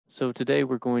So today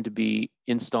we're going to be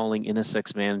installing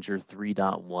NSX Manager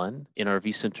 3.1. In our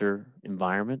vCenter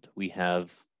environment, we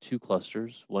have two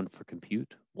clusters, one for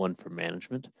compute, one for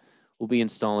management. We'll be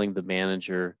installing the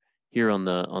manager here on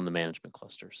the management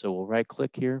cluster. So we'll right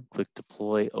click here, click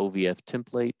deploy OVF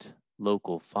template,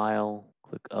 local file,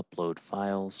 click upload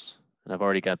files. And I've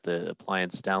already got the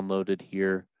appliance downloaded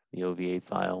here, the OVA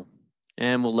file.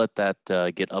 And we'll let that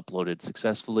get uploaded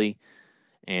successfully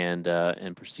and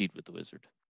proceed with the wizard.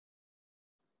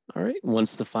 All right,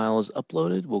 once the file is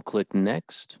uploaded, we'll click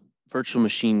Next. Virtual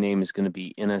machine name is going to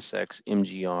be NSX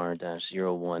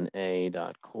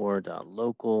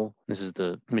MGR-01A.core.local. This is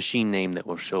the machine name that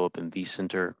will show up in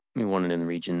vCenter. We want it in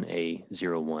region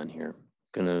A01 here.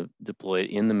 Going to deploy it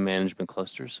in the management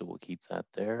cluster, so we'll keep that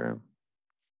there.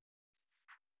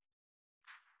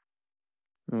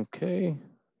 Okay,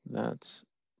 that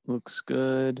looks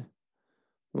good.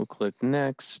 We'll click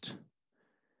Next.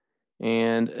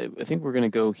 And I think we're going to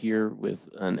go here with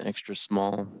an extra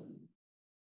small.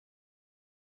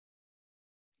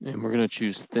 And we're going to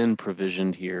choose thin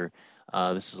provisioned here.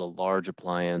 This is a large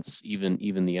appliance.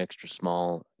 Even the extra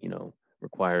small,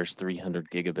 requires 300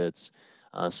 gigabits.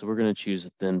 So we're going to choose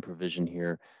a thin provision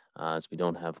here as we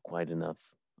don't have quite enough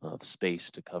of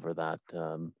space to cover that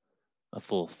a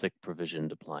full thick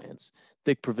provisioned appliance.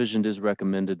 Thick provisioned is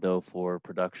recommended though for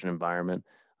production environment.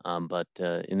 But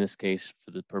in this case, for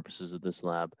the purposes of this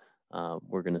lab,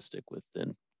 we're going to stick with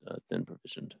thin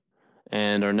provisioned.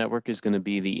 And our network is going to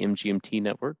be the MGMT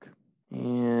network.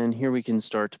 And here we can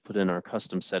start to put in our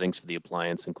custom settings for the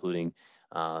appliance, including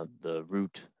the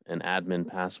root and admin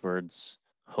passwords,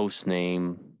 host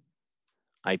name,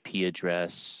 IP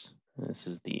address. This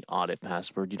is the audit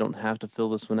password. You don't have to fill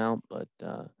this one out, but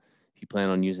if you plan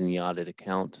on using the audit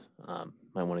account,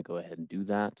 might want to go ahead and do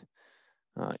that.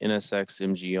 NSX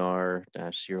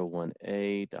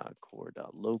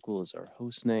MGR-01A.core.local is our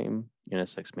host name.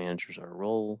 NSX manager is our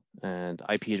role, and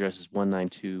IP address is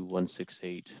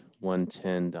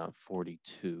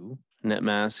 192.168.110.42.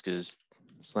 Netmask is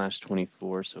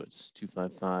 /24, so it's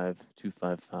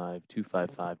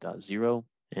 255.255.255.0,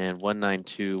 and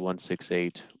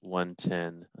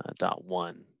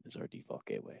 192.168.110.1 is our default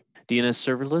gateway. DNS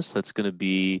serverless, that's going to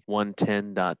be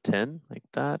 110.10, like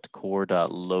that.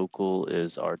 Core.local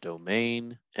is our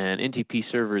domain. And NTP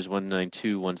server is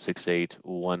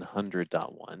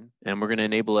 192.168.100.1. And we're going to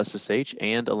enable SSH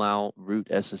and allow root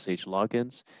SSH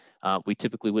logins. We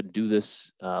typically wouldn't do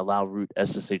this, allow root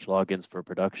SSH logins for a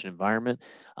production environment.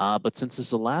 But since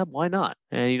it's a lab, why not?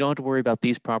 And you don't have to worry about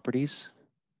these properties.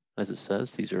 As it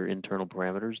says, these are internal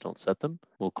parameters, don't set them.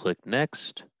 We'll click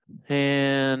Next.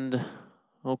 And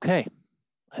okay,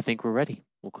 I think we're ready.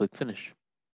 We'll click Finish.